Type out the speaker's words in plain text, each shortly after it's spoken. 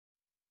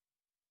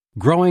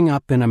Growing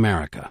Up in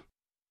America.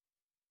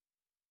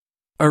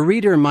 A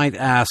reader might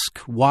ask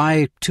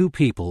why two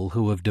people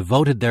who have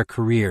devoted their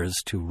careers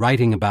to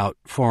writing about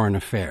foreign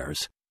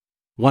affairs,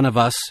 one of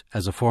us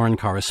as a foreign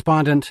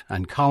correspondent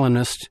and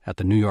columnist at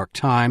the New York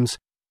Times,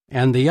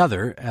 and the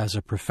other as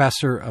a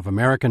professor of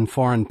American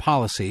foreign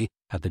policy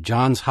at the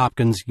Johns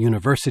Hopkins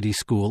University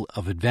School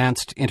of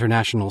Advanced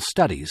International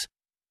Studies,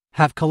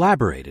 have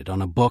collaborated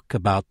on a book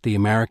about the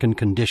American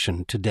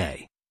condition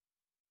today.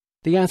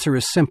 The answer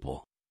is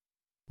simple.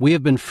 We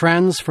have been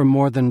friends for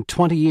more than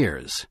 20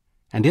 years,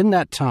 and in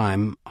that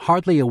time,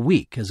 hardly a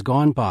week has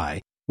gone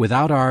by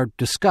without our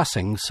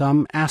discussing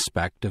some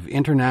aspect of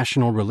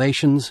international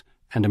relations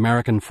and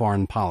American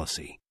foreign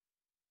policy.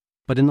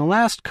 But in the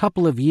last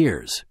couple of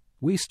years,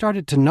 we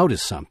started to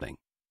notice something.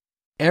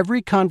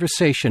 Every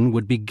conversation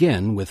would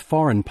begin with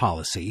foreign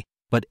policy,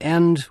 but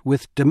end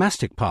with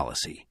domestic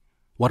policy,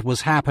 what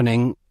was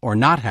happening or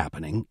not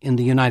happening in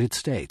the United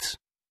States.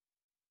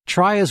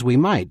 Try as we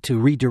might to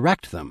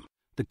redirect them,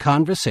 the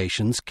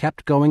conversations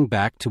kept going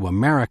back to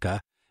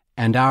America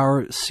and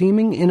our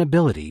seeming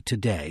inability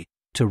today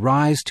to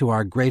rise to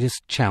our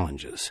greatest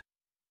challenges.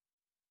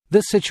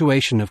 This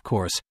situation, of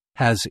course,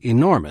 has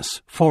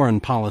enormous foreign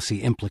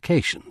policy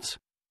implications.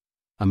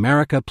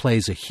 America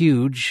plays a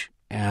huge,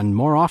 and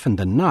more often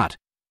than not,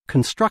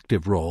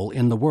 constructive role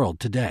in the world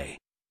today.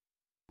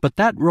 But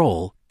that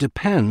role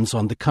depends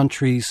on the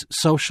country's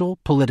social,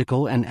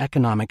 political, and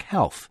economic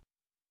health.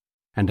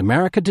 And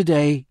America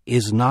today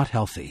is not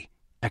healthy,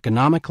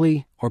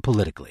 economically or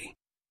politically.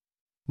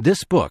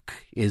 This book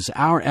is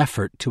our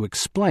effort to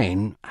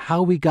explain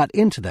how we got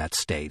into that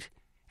state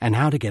and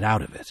how to get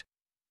out of it.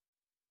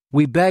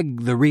 We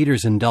beg the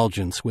reader's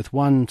indulgence with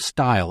one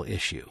style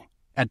issue.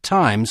 At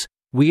times,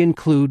 we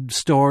include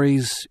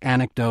stories,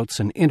 anecdotes,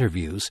 and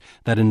interviews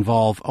that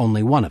involve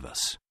only one of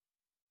us.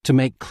 To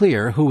make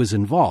clear who is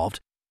involved,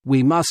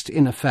 we must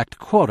in effect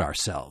quote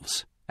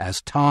ourselves,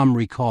 as Tom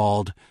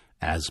recalled,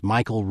 as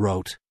Michael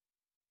wrote.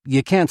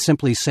 You can't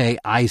simply say,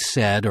 I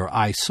said or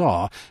I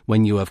saw,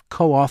 when you have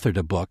co-authored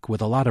a book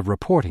with a lot of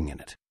reporting in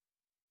it.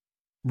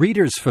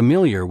 Readers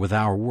familiar with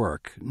our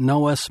work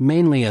know us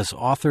mainly as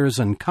authors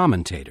and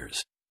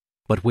commentators,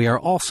 but we are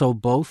also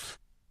both,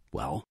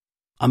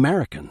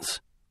 Americans.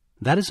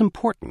 That is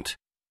important,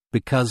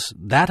 because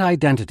that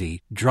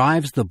identity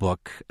drives the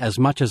book as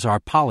much as our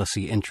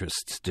policy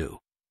interests do.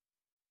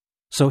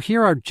 So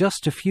here are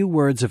just a few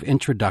words of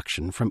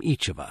introduction from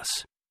each of us,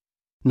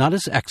 not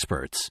as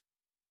experts,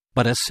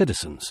 but as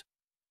citizens.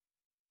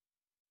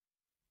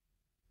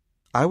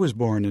 I was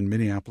born in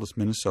Minneapolis,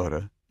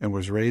 Minnesota, and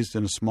was raised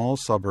in a small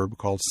suburb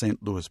called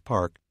St. Louis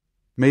Park,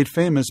 made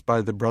famous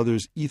by the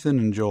brothers Ethan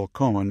and Joel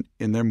Coen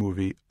in their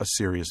movie A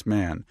Serious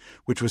Man,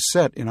 which was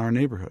set in our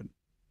neighborhood.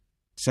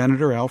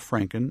 Senator Al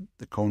Franken,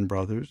 the Coen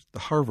brothers, the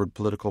Harvard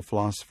political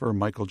philosopher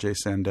Michael J.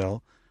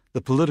 Sandel,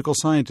 the political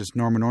scientist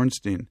Norman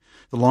Ornstein,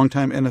 the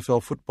longtime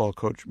NFL football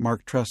coach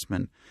Mark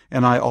Trestman,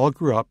 and I all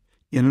grew up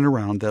in and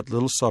around that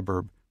little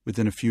suburb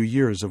within a few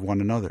years of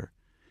one another,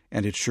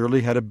 and it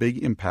surely had a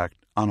big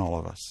impact on all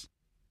of us.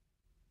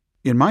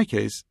 In my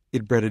case,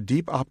 it bred a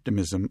deep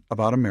optimism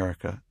about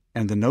America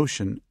and the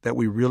notion that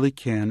we really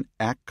can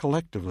act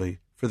collectively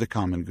for the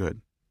common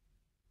good.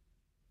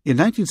 In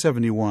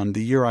 1971,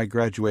 the year I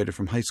graduated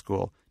from high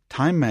school,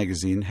 Time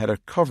magazine had a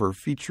cover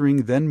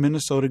featuring then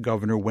Minnesota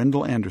Governor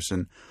Wendell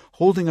Anderson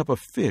holding up a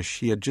fish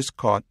he had just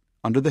caught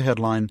under the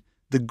headline,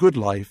 The Good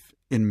Life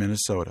in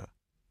Minnesota.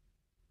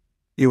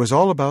 It was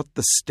all about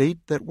the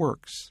state that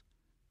works,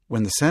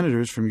 when the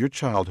senators from your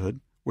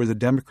childhood were the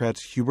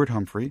Democrats Hubert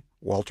Humphrey,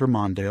 Walter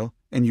Mondale,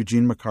 and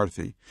Eugene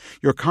McCarthy.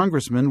 Your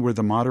congressmen were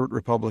the moderate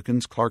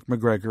Republicans Clark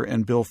McGregor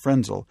and Bill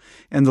Frenzel,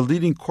 and the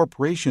leading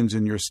corporations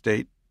in your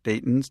state,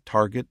 Dayton's,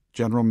 Target,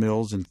 General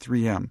Mills, and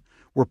 3M,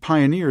 were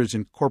pioneers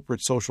in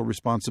corporate social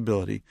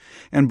responsibility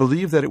and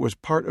believed that it was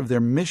part of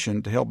their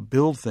mission to help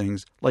build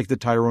things like the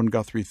Tyrone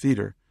Guthrie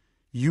Theater.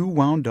 You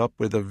wound up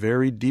with a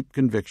very deep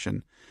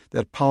conviction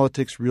that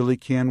politics really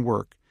can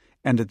work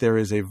and that there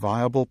is a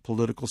viable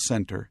political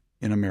center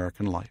in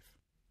American life.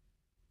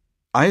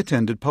 I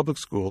attended public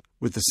school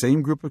with the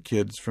same group of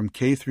kids from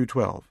K through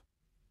 12.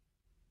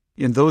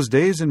 In those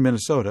days in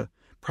Minnesota,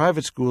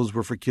 private schools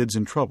were for kids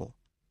in trouble.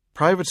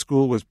 Private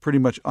school was pretty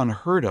much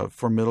unheard of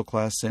for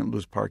middle-class St.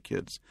 Louis Park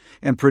kids,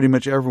 and pretty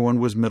much everyone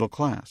was middle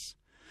class.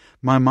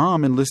 My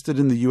mom enlisted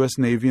in the U.S.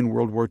 Navy in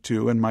World War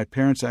II, and my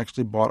parents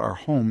actually bought our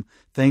home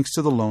thanks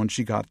to the loan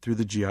she got through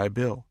the GI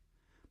Bill.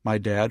 My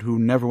dad, who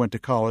never went to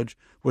college,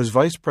 was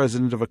vice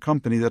president of a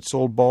company that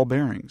sold ball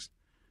bearings.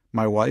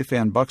 My wife,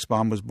 Ann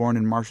Bucksbaum, was born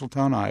in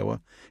Marshalltown,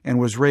 Iowa, and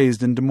was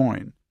raised in Des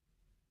Moines.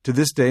 To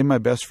this day, my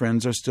best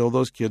friends are still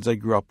those kids I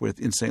grew up with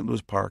in St.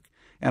 Louis Park,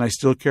 and I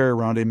still carry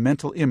around a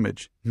mental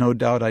image, no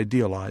doubt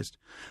idealized,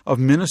 of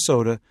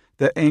Minnesota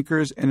that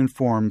anchors and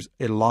informs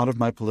a lot of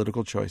my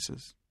political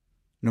choices.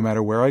 No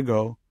matter where I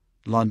go,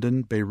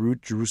 London,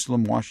 Beirut,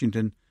 Jerusalem,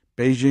 Washington,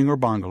 Beijing, or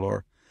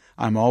Bangalore,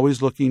 I'm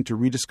always looking to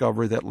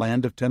rediscover that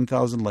land of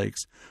 10,000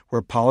 lakes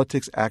where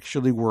politics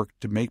actually work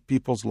to make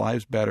people's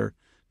lives better,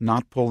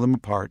 not pull them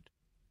apart.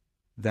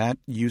 That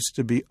used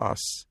to be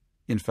us.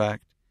 In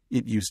fact,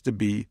 it used to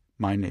be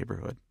my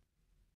neighborhood.